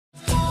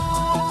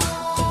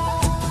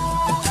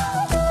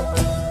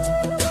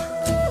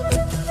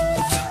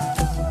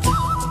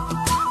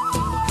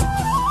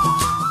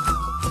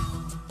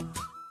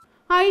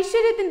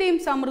ഐശ്വര്യത്തിന്റെയും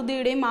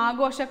സമൃദ്ധിയുടെയും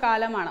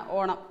ആഘോഷകാലമാണ്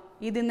ഓണം.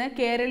 ഇതിന്ന്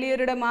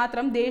കേരളീയരുടെ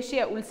മാത്രം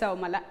ദേശീയ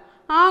ഉത്സവമല്ല,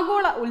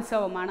 ആഗോള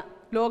ഉത്സവമാണ്.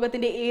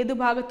 ലോകത്തിന്റെ ഏതു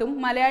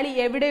ഭാഗത്തും മലയാളി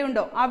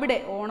എവിടെയുണ്ടോ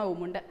അവിടെ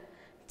ഓണവുമുണ്ട്.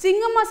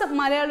 ചിങ്ങമാസം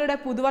മലയാളിയുടെ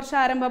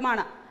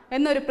പുതുവർഷാരംഭമാണ്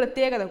എന്നൊരു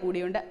പ്രത്യേകത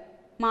കൂടിയുണ്ട്.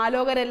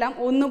 മാലോകരെല്ലാം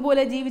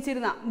ഒന്നുപോലെ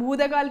ജീവിച്ചിരുന്ന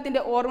ഭൂതകാലത്തിന്റെ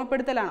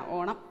ഓർമ്മപ്പെടുത്തലാണ്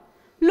ഓണം.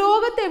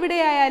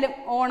 ലോകത്തെവിടെയായാലും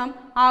ഓണം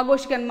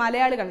ആഘോഷിക്കാൻ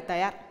മലയാളികൾ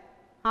തയ്യാർ.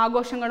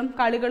 ആഘോഷങ്ങളും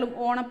കളികളും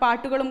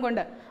ഓണപ്പാട്ടുകളും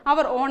കൊണ്ട്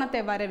അവർ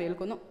ഓണത്തെ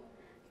വരവേൽക്കുന്നു.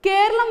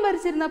 കേരളം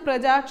ഭരിച്ചിരുന്ന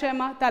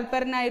പ്രജാക്ഷേമ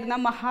തൽപരനായിരുന്ന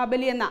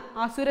മഹാബലി എന്ന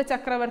അസുര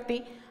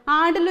ചക്രവർത്തി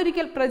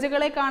ആണ്ടിലൊരിക്കൽ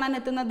പ്രജകളെ കാണാൻ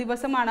എത്തുന്ന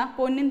ദിവസമാണ്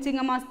പൊന്നിൻ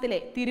ചിങ്ങമാസത്തിലെ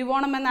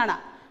തിരുവോണം എന്നാണ്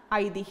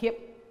ഐതിഹ്യം.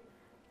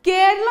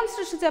 കേരളം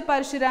സൃഷ്ടിച്ച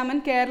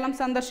പരശുരാമൻ കേരളം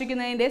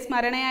സന്ദർശിക്കുന്നതിന്റെ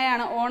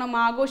സ്മരണയായാണ് ഓണം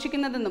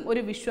ആഘോഷിക്കുന്നതെന്നും ഒരു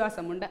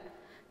വിശ്വാസമുണ്ട്.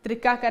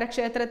 തൃക്കാക്കര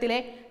ക്ഷേത്രത്തിലെ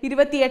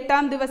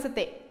 28ാം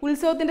ദിവസത്തെ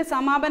ഉത്സവത്തിന്റെ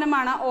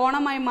സമാപനമാണ്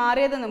ഓണമായി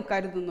മാറിയതെന്നും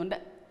കരുതുന്നുണ്ട്.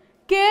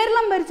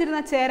 കേരളം ഭരിച്ചിരുന്ന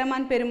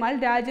ചേരമാൻ പെരുമാൾ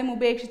രാജ്യം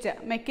ഉപേക്ഷിച്ച്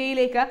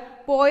മെക്കയിലേക്ക്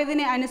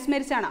പോയതിനെ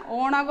അനുസ്മരിച്ചാണ്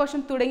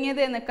ഓണാഘോഷം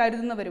തുടങ്ങിയത് എന്ന്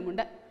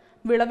കരുതുന്നവരുമുണ്ട്.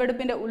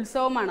 വിളവെടുപ്പിന്റെ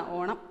ഉത്സവമാണ്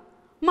ഓണം.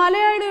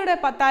 മലയാളിയുടെ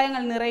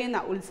പത്തായങ്ങൾ നിറയുന്ന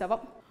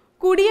ഉത്സവം.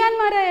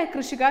 കുടിയാന്മാരായ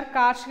കൃഷിക്കാർ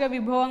കാർഷിക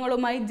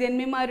വിഭവങ്ങളുമായി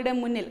ജന്മിമാരുടെ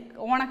മുന്നിൽ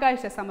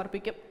ഓണക്കാഴ്ച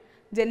സമർപ്പിക്കും.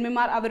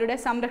 ജന്മിമാർ അവരുടെ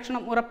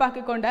സംരക്ഷണം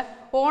ഉറപ്പാക്കിക്കൊണ്ട്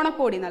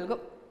ഓണക്കോടി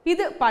നൽകും.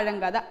 ഇത്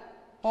പഴങ്കഥ.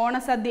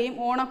 ഓണസദ്യയും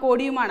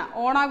ഓണക്കോടിയുമാണ്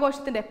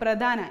ഓണാഘോഷത്തിന്റെ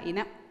പ്രധാന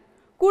ഇനം.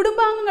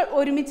 കുടുംബാംഗങ്ങൾ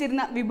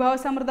ഒരുമിച്ചിരുന്ന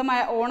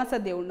വിഭവസമൃദ്ധമായ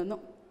ഓണസദ്യ ഉണ്ണുന്നു.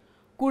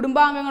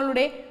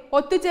 കുടുംബാംഗങ്ങളുടെ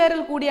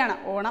ഒത്തുചേരൽ കൂടിയാണ്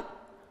ഓണം.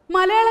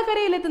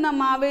 മലയാളക്കരയിലെത്തുന്ന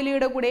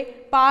മാവേലിയുടെ കൂടെ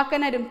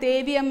പാക്കനരും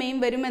തേവിയമ്മയും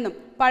വരുമെന്നും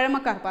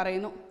പഴമക്കാർ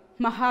പറയുന്നു.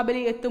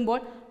 മഹാബലി എത്തുമ്പോൾ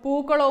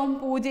പൂക്കളവും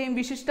പൂജയും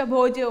വിശിഷ്ട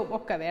ഭോജ്യവും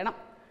ഒക്കെ വേണം.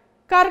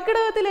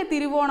 കർക്കിടകത്തിലെ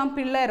തിരുവോണം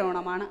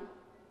പിള്ളേരോണമാണ്.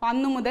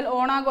 അന്നു മുതൽ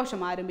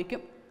ഓണാഘോഷം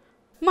ആരംഭിക്കും.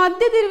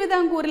 മധ്യ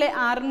തിരുവിതാംകൂറിലെ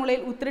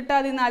ആറന്മുളയിൽ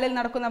ഉത്രട്ടാതി നാളിൽ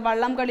നടക്കുന്ന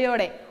വള്ളം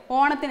കളിയോടെ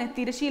ഓണത്തിന്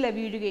തിരശീല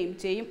വീഴുകയും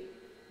ചെയ്യും.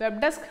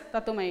 Web desk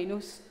Tatwamayi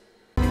news.